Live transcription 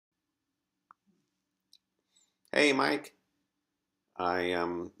Hey Mike, I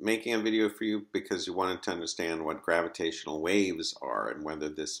am making a video for you because you wanted to understand what gravitational waves are and whether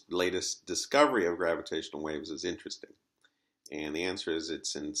this latest discovery of gravitational waves is interesting. And the answer is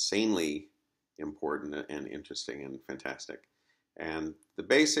it's insanely important and interesting and fantastic. And the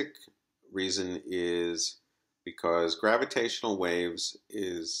basic reason is because gravitational waves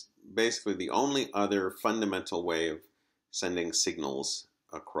is basically the only other fundamental way of sending signals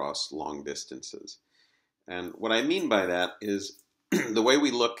across long distances. And what I mean by that is the way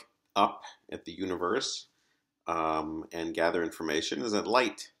we look up at the universe and gather information is that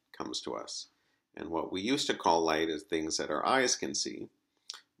light comes to us. And what we used to call light is things that our eyes can see.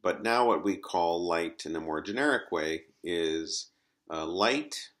 But now what we call light in a more generic way is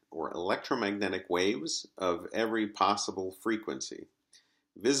light or electromagnetic waves of every possible frequency.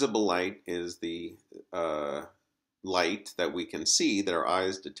 Visible light is the light that we can see, that our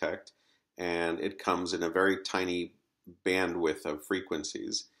eyes detect, and it comes in a very tiny bandwidth of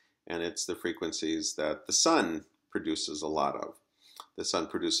frequencies, and it's the frequencies that the sun produces a lot of. The sun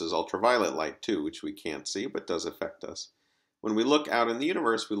produces ultraviolet light too, which we can't see but does affect us. When we look out in the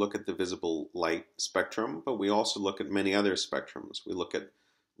universe, we look at the visible light spectrum, but we also look at many other spectrums. We look at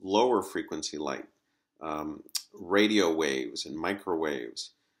lower frequency light, radio waves and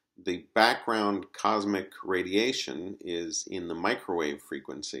microwaves. The background cosmic radiation is in the microwave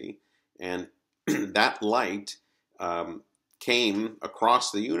frequency, and that light came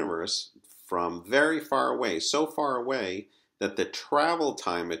across the universe from very far away, so far away that the travel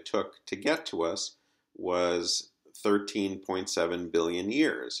time it took to get to us was 13.7 billion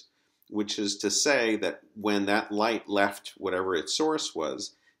years, which is to say that when that light left whatever its source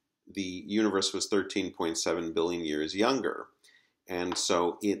was, the universe was 13.7 billion years younger. And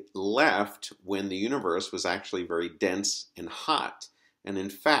so it left when the universe was actually very dense and hot. And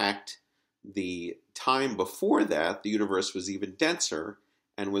in fact, the time before that, the universe was even denser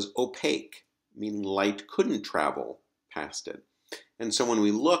and was opaque, meaning light couldn't travel past it. And so when we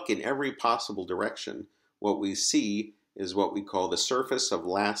look in every possible direction, what we see is what we call the surface of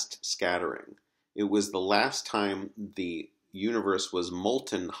last scattering. It was the last time the universe was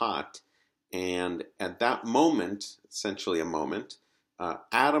molten hot, and at that moment, essentially a moment,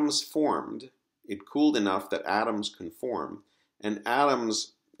 atoms formed. It cooled enough that atoms can form, and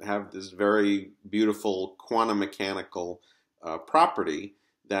atoms have this very beautiful quantum mechanical property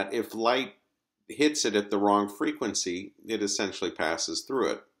that if light hits it at the wrong frequency, it essentially passes through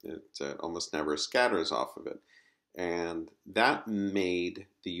it. It almost never scatters off of it. And that made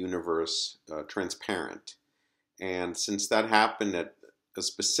the universe transparent. And since that happened at a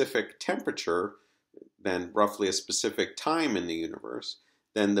specific temperature, then roughly a specific time in the universe,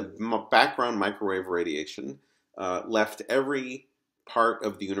 then the background microwave radiation left every part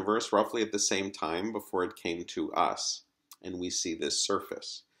of the universe roughly at the same time before it came to us, and we see this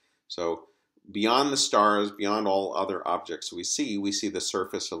surface. So beyond the stars, beyond all other objects we see the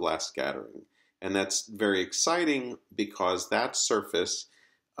surface of last scattering. And that's very exciting because that surface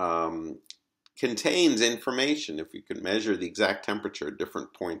contains information. If you can measure the exact temperature at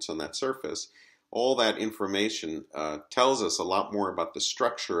different points on that surface, all that information tells us a lot more about the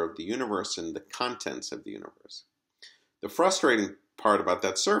structure of the universe and the contents of the universe. The frustrating part about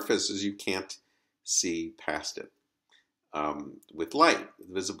that surface is you can't see past it. With light,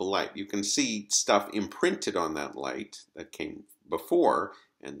 visible light, you can see stuff imprinted on that light that came before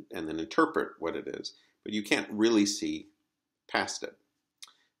and then interpret what it is, but you can't really see past it.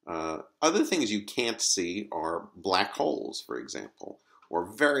 Other things you can't see are black holes, for example, or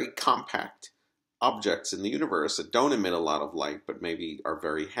very compact objects in the universe that don't emit a lot of light but maybe are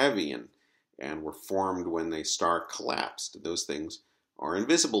very heavy and were formed when a star collapsed. Those things are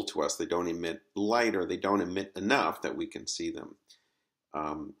invisible to us. They don't emit light, or they don't emit enough that we can see them.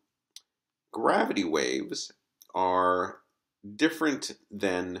 Gravity waves are different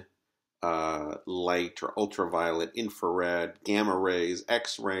than light or ultraviolet, infrared, gamma rays,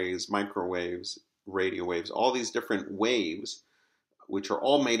 X-rays, microwaves, radio waves, all these different waves, which are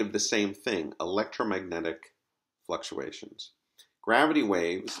all made of the same thing, electromagnetic fluctuations. Gravity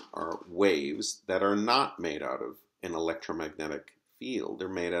waves are waves that are not made out of an electromagnetic field. They're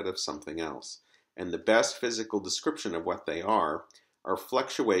made out of something else. And the best physical description of what they are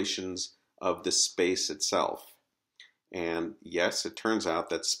fluctuations of the space itself. And yes, it turns out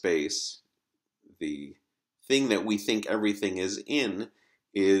that space, the thing that we think everything is in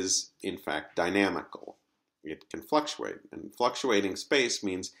fact dynamical. It can fluctuate. And fluctuating space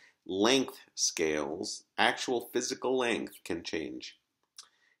means length scales, actual physical length can change.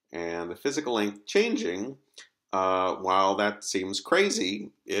 And the physical length changing, while that seems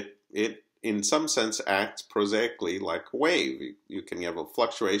crazy, it in some sense, acts prosaically like a wave. You can have a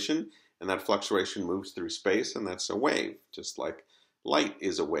fluctuation, and that fluctuation moves through space, and that's a wave, just like light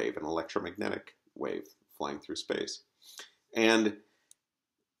is a wave, an electromagnetic wave flying through space. And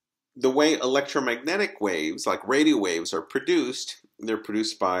the way electromagnetic waves, like radio waves, are produced, they're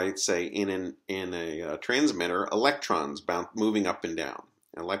produced by, say, in a transmitter, electrons moving up and down.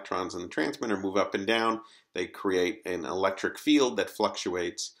 Electrons in the transmitter move up and down. They create an electric field that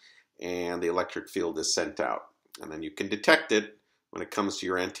fluctuates, and the electric field is sent out. And then you can detect it. When it comes to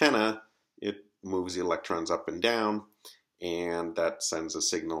your antenna, it moves the electrons up and down, and that sends a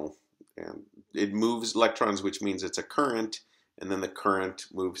signal. And it moves electrons, which means it's a current, and then the current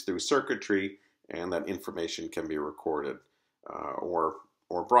moves through circuitry, and that information can be recorded or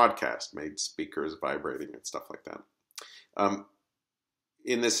broadcast, made speakers vibrating and stuff like that.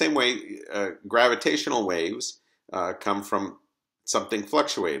 In the same way, gravitational waves come from something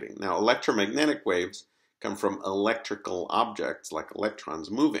fluctuating. Now, electromagnetic waves come from electrical objects like electrons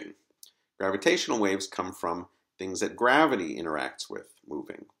moving. Gravitational waves come from things that gravity interacts with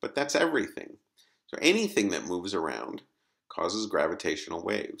moving, but that's everything. So anything that moves around causes gravitational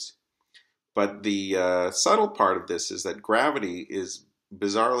waves. But the subtle part of this is that gravity is,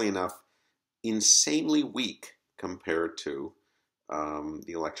 bizarrely enough, insanely weak compared to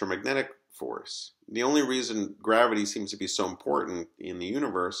the electromagnetic force. The only reason gravity seems to be so important in the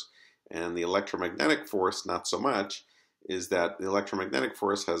universe and the electromagnetic force not so much is that the electromagnetic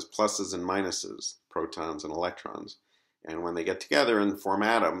force has pluses and minuses, protons and electrons. And when they get together and form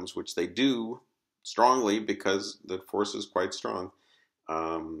atoms, which they do strongly because the force is quite strong,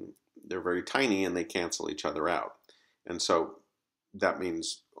 they're very tiny and they cancel each other out. And so that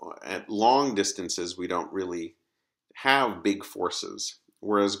means at long distances we don't really have big forces.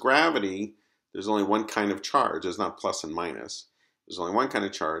 Whereas gravity, there's only one kind of charge. There's not plus and minus. There's only one kind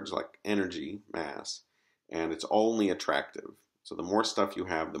of charge, like energy, mass, and it's only attractive. So the more stuff you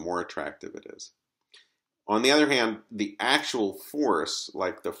have, the more attractive it is. On the other hand, the actual force,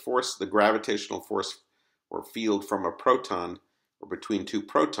 like the gravitational force or field from a proton or between two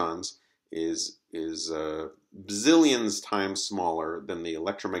protons is bazillions times smaller than the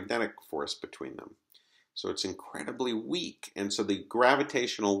electromagnetic force between them. So it's incredibly weak. And so the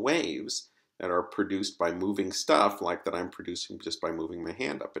gravitational waves that are produced by moving stuff, like that I'm producing just by moving my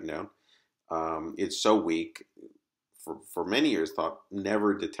hand up and down, it's so weak, for many years thought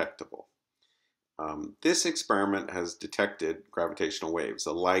never detectable. This experiment has detected gravitational waves,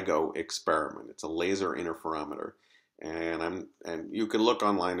 the LIGO experiment. It's a laser interferometer. And you can look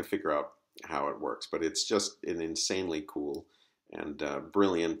online to figure out how it works, but it's just an insanely cool and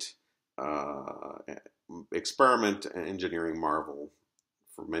brilliant experiment and engineering marvel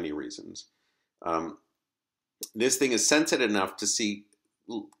for many reasons. This thing is sensitive enough to see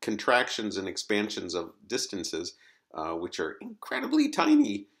contractions and expansions of distances which are incredibly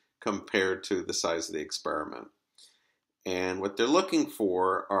tiny compared to the size of the experiment. And what they're looking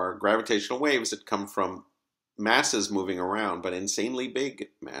for are gravitational waves that come from masses moving around, but insanely big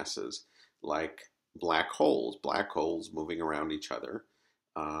masses, like black holes moving around each other.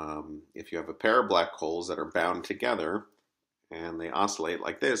 If you have a pair of black holes that are bound together and they oscillate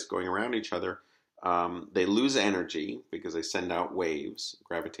like this, going around each other, they lose energy because they send out waves,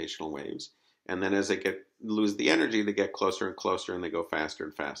 gravitational waves. And then as they lose the energy, they get closer and closer and they go faster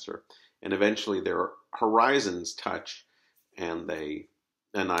and faster. And eventually their horizons touch and they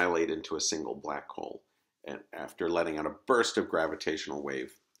annihilate into a single black hole after letting out a burst of gravitational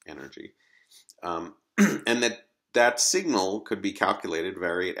wave energy. And that signal could be calculated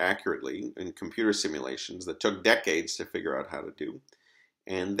very accurately in computer simulations that took decades to figure out how to do.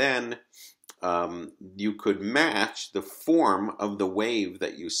 And then you could match the form of the wave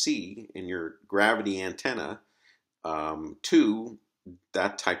that you see in your gravity antenna to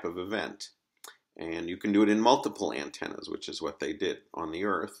that type of event. And you can do it in multiple antennas, which is what they did on the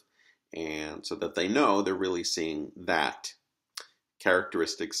Earth. And so that they know they're really seeing that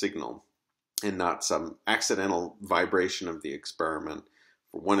characteristic signal and not some accidental vibration of the experiment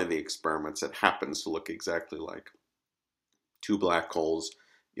for one of the experiments that happens to look exactly like two black holes,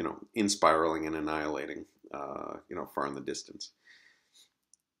 inspiraling and annihilating, far in the distance.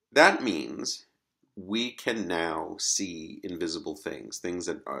 That means we can now see invisible things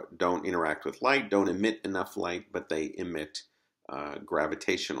that don't interact with light, don't emit enough light, but they emit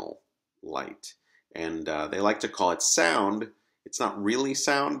gravitational light. And they like to call it sound. It's not really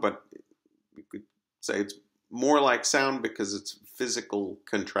sound, but you could say it's more like sound because it's physical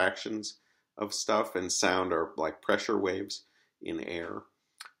contractions of stuff, and sound are like pressure waves in air.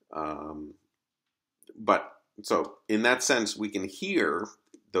 But so in that sense, we can hear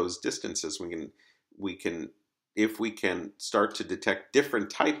those distances, we can if we can start to detect different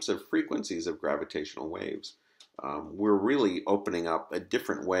types of frequencies of gravitational waves, we're really opening up a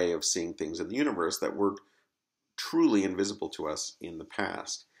different way of seeing things in the universe that were truly invisible to us in the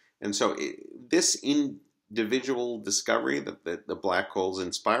past. And so this individual discovery that the black holes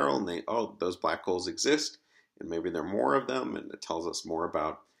in spiral, and those black holes exist, and maybe there are more of them, and it tells us more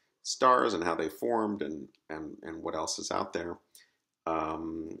about stars and how they formed and what else is out there.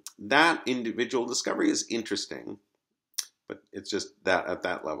 That individual discovery is interesting, but it's just that at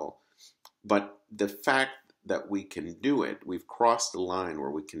that level. But the fact that we can do it, we've crossed the line where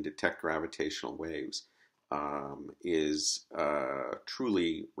we can detect gravitational waves, is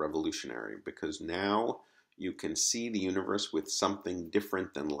truly revolutionary, because now you can see the universe with something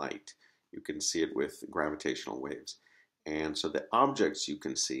different than light. You can see it with gravitational waves. And so the objects you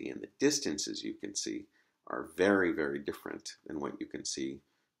can see and the distances you can see are very, very different than what you can see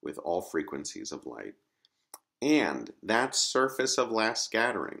with all frequencies of light. And that surface of last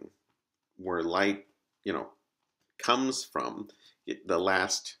scattering, where light, comes from, the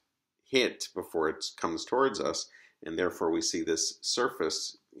last hit before it comes towards us, and therefore we see this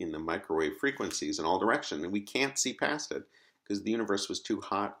surface in the microwave frequencies in all directions, and we can't see past it because the universe was too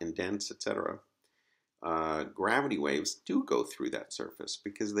hot and dense, etc. Gravity waves do go through that surface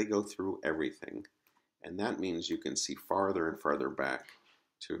because they go through everything, and that means you can see farther and farther back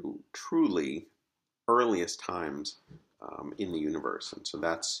to truly earliest times in the universe. And so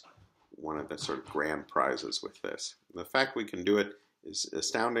that's one of the sort of grand prizes with this. The fact we can do it is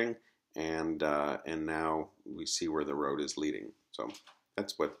astounding, and now we see where the road is leading. So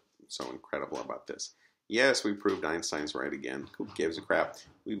that's what's so incredible about this. Yes, we proved Einstein's right again. Who gives a crap?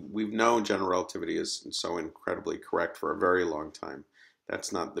 We've known general relativity is so incredibly correct for a very long time.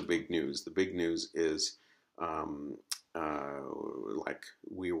 That's not the big news. The big news is like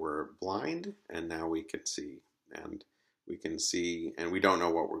we were blind and now we can see. And we can see, and we don't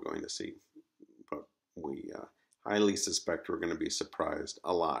know what we're going to see. But we highly suspect we're going to be surprised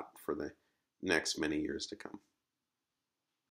a lot for the next many years to come.